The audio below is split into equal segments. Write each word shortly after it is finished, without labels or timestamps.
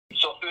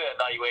that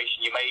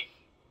evaluation, you might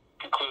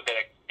conclude that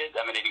it is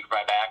emanating from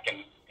my back,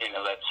 and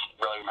that's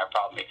really where my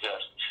problem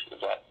exists. Is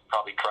that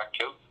probably correct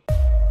too?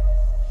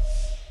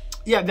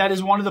 Yeah, that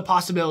is one of the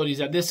possibilities,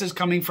 that this is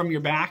coming from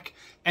your back.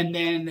 And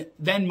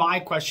then my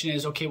question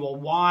is, okay, well,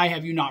 why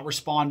have you not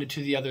responded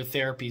to the other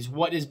therapies?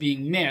 What is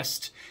being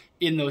missed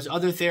in those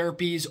other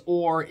therapies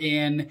or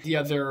in the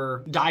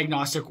other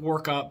diagnostic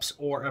workups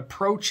or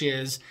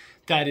approaches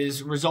that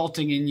is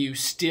resulting in you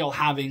still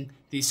having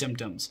these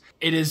symptoms?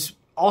 It is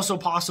also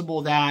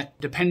possible that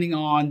depending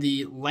on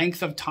the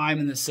length of time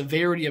and the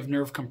severity of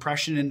nerve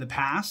compression in the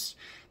past,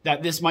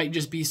 that this might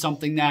just be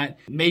something that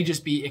may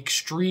just be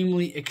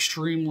extremely,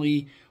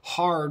 extremely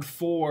hard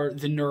for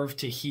the nerve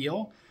to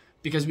heal.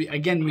 Because we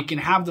can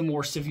have the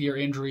more severe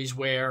injuries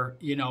where,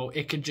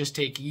 it could just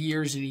take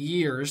years and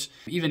years,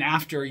 even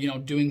after,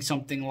 doing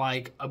something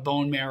like a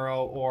bone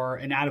marrow or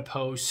an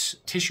adipose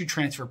tissue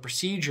transfer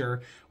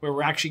procedure where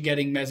we're actually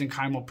getting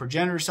mesenchymal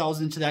progenitor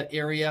cells into that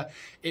area.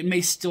 It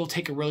may still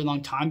take a really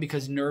long time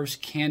because nerves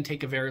can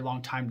take a very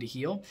long time to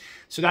heal.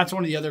 So that's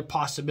one of the other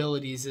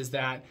possibilities, is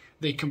that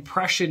the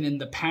compression in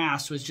the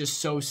past was just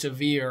so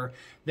severe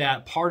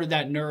that part of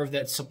that nerve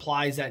that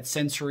supplies that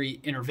sensory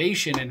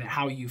innervation and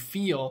how you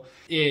feel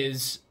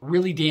is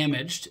really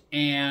damaged,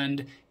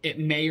 and it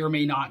may or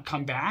may not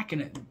come back,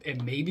 and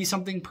it may be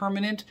something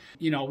permanent.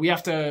 We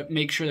have to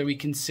make sure that we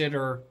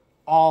consider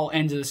all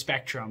ends of the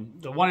spectrum.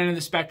 The one end of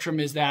the spectrum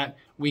is that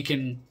we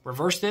can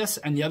reverse this,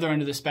 and the other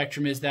end of the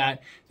spectrum is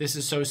that this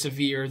is so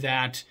severe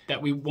that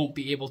we won't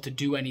be able to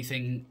do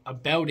anything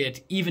about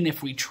it. Even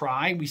if we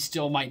try, we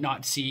still might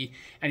not see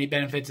any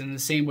benefits, in the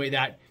same way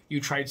that you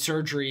tried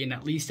surgery and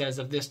at least as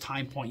of this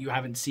time point, you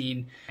haven't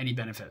seen any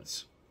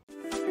benefits.